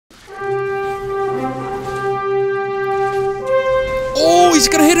he's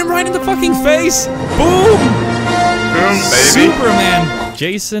gonna hit him right in the fucking face! Boom! Boom, baby. Superman!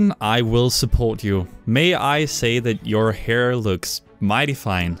 Jason, I will support you. May I say that your hair looks mighty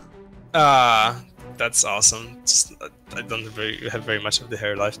fine. That's awesome. Just, I don't have very much of the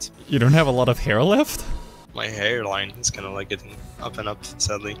hair left. You don't have a lot of hair left? My hairline is kind of like getting up and up,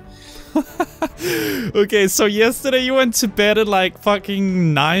 sadly. Okay, so yesterday you went to bed at like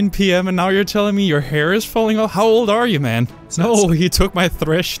fucking 9 PM and now you're telling me your hair is falling off? How old are you, man? No, he took my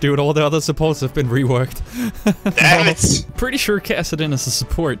thresh, dude. All the other supports have been reworked. Damn it! Pretty sure Kassadin is a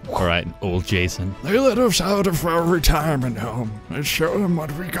support. Alright, old Jason. They let us out of our retirement home. Let's show them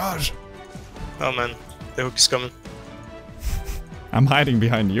what we got. Oh man, the hook is coming. I'm hiding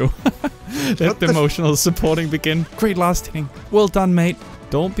behind you. Let the emotional supporting begin. Great last hitting. Well done, mate.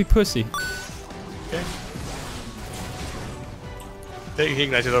 Don't be pussy. Okay. He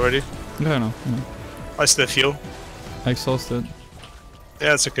ignited already. No. I still feel. Exhausted.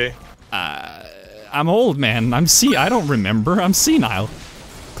 Yeah, it's okay. I'm old, man. I don't remember. I'm senile.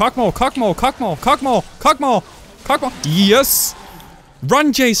 Cockmo. Yes!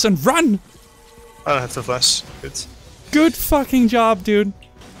 Run, Jason, run! I don't have to flash. Good fucking job, dude.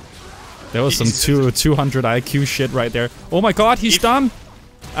 There was some 200 IQ shit right there. Oh my god, he's dumb.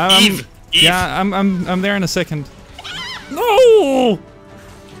 Eve. Yeah, I'm there in a second. No!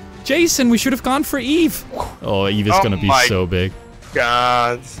 Jason, we should have gone for Eve. Oh, Eve is gonna be so big.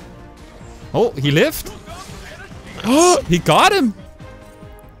 God. Oh, he lived? Oh, he got him.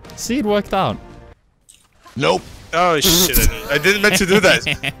 See, it worked out. Nope. Oh shit! I didn't meant to do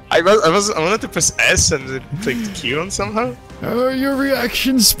that. I wanted to press S and click Q on somehow. Your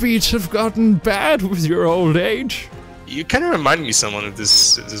reaction speeds have gotten bad with your old age. You kind of remind me someone of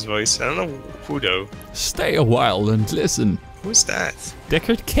this voice. I don't know who though. Stay a while and listen. Who's that?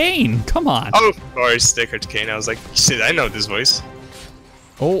 Deckard Cain, come on. Oh, of course, Deckard Cain. I was like, shit, I know this voice.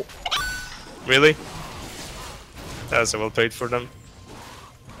 Oh. Really? That was well paid for them.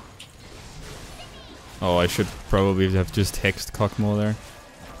 Oh, I should probably have just hexed Cockmo there.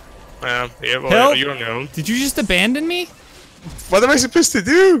 Yeah, well, Help! you're on your own. Did you just abandon me? What am I supposed to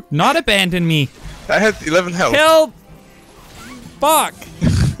do? Not abandon me. I had 11 health. Help! Fuck!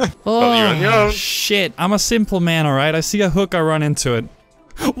 Well, you're on your own. Shit. I'm a simple man, alright? I see a hook, I run into it.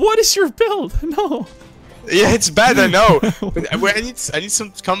 What is your build? No. Yeah, it's bad, I know. But I need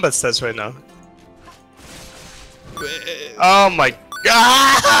some combat stats right now. Oh my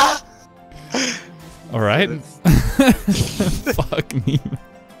god! Alright. Fuck me.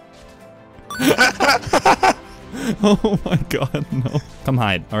 Oh my god, no. Come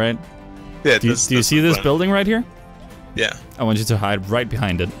hide, alright? Yeah, do you see this building right here? Yeah. I want you to hide right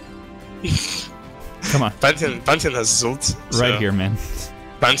behind it. Come on. Pantheon has Zult. Right here, man.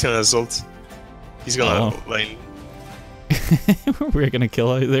 Pantheon has Zult. He's gonna lane. They're gonna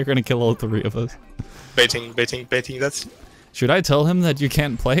kill all three of us. Baiting that. Should I tell him that you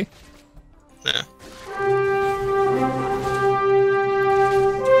can't play? Yeah.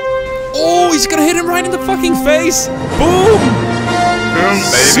 Oh, he's gonna hit him right in the fucking face! Boom! Boom,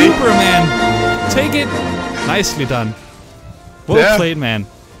 baby. Superman! Take it! Nicely done. Well played, man.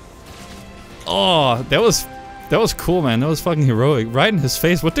 Oh, that was cool, man. That was fucking heroic. Right in his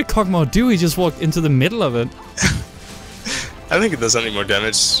face. What did Cockmo do? He just walked into the middle of it. I don't think it does any more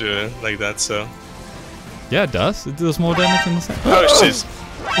damage like that, so... Yeah, it does. It does more damage than the same. Oh shit.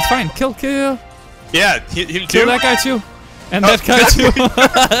 It's fine. Kill. Yeah, him too. Kill that guy too. And that guy too.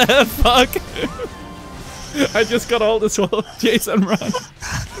 Fuck. I just got all this well. Jason, run.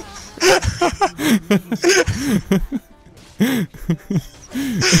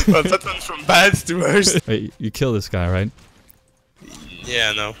 Well, that went from bad to worse. Wait, you kill this guy, right?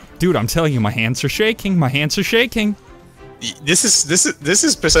 Yeah, no. Dude, I'm telling you, my hands are shaking. My hands are shaking. This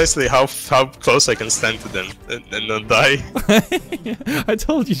is precisely how close I can stand to them and not die. I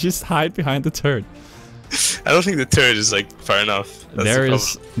told you, just hide behind the turret. I don't think the turret is like far enough. There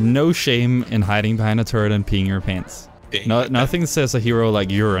is no shame in hiding behind a turret and peeing your pants. Nothing says a hero like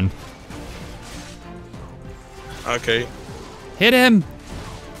urine. Okay. Hit him!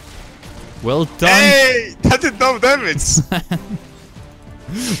 Well done. Hey! That did no damage!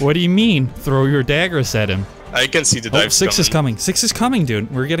 What do you mean? Throw your daggers at him. I can see the dive. Oh, 6 is coming. 6 is coming,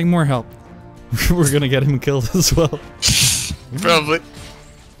 dude. We're getting more help. We're gonna get him killed as well. Probably.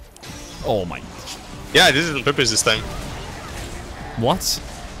 Oh my. Yeah, I did it on purpose this time. What?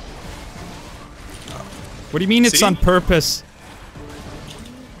 What do you mean it's on purpose?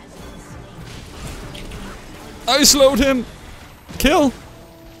 I slowed him! Kill!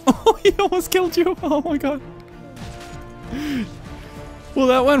 Oh, he almost killed you! Oh my god. Well,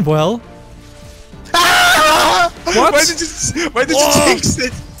 that went well. What? Why did you jinx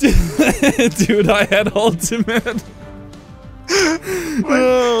it? Dude, I had ultimate.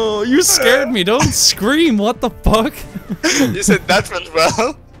 Oh, you scared me. Don't scream. What the fuck? You said that went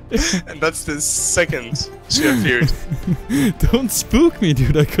well. And that's the second she appeared. Don't spook me,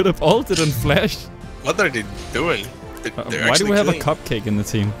 dude. I could have ulted and flashed. What are they doing? Why do we have a cupcake in the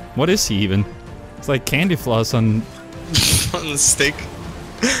team? What is he even? It's like candy floss on... on a stick.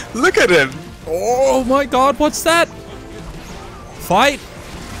 Look at him! Oh my god, what's that? Fight!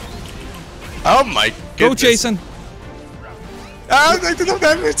 Oh my goodness. Go, Jason! Ah, I did not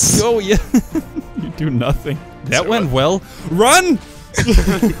damage! Go, yeah. You do nothing. That went well. Run!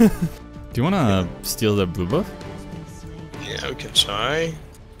 Do you wanna steal the blue buff? Yeah, we can try.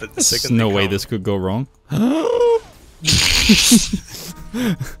 But the There's second no way this could go wrong.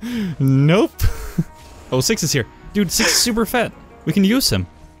 Nope. Oh, 6 is here. Dude, 6 is super fat. We can use him.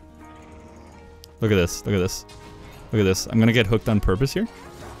 Look at this. Look at this. Look at this. I'm gonna get hooked on purpose here.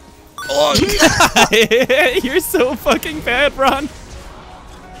 Oh, you're so fucking bad, Ron.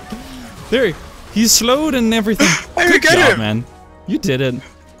 There, he's slowed and everything. Good job, man. You did it.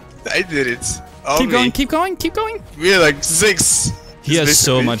 I did it. Keep going, keep going, keep going. We're like 6. He has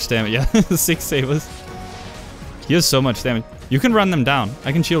so much damage. Yeah, 6 save us. He has so much damage. You can run them down.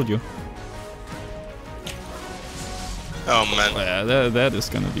 I can shield you. Oh man. Oh, yeah, that is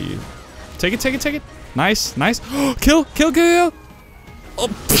gonna be... Take it, take it, take it. Nice, nice. Kill, kill, kill. Oh.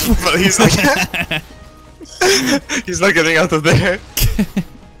 But he's like... he's not getting out of there.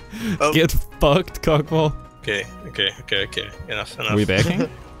 Oh. Get fucked, cockball. Okay, okay, okay, okay. Enough, enough. Are we backing?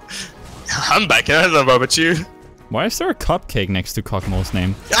 I'm back. I don't know about you. Why is there a cupcake next to Cockmo's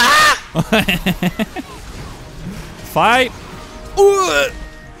name? Ah! Fight! Ooh!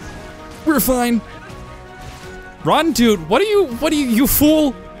 We're fine. Run, dude. What are you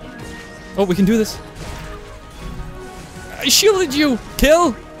fool? Oh, we can do this. I shielded you.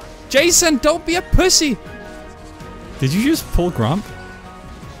 Kill. Jason, don't be a pussy. Did you just pull Grump?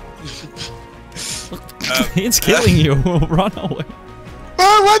 It's killing you. Run away.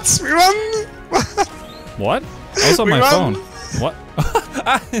 Oh, what? We run. What? I was on my phone. What?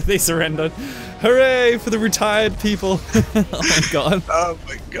 They surrendered. Hooray for the retired people. Oh my god. Oh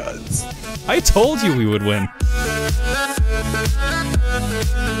my god. I told you we would win.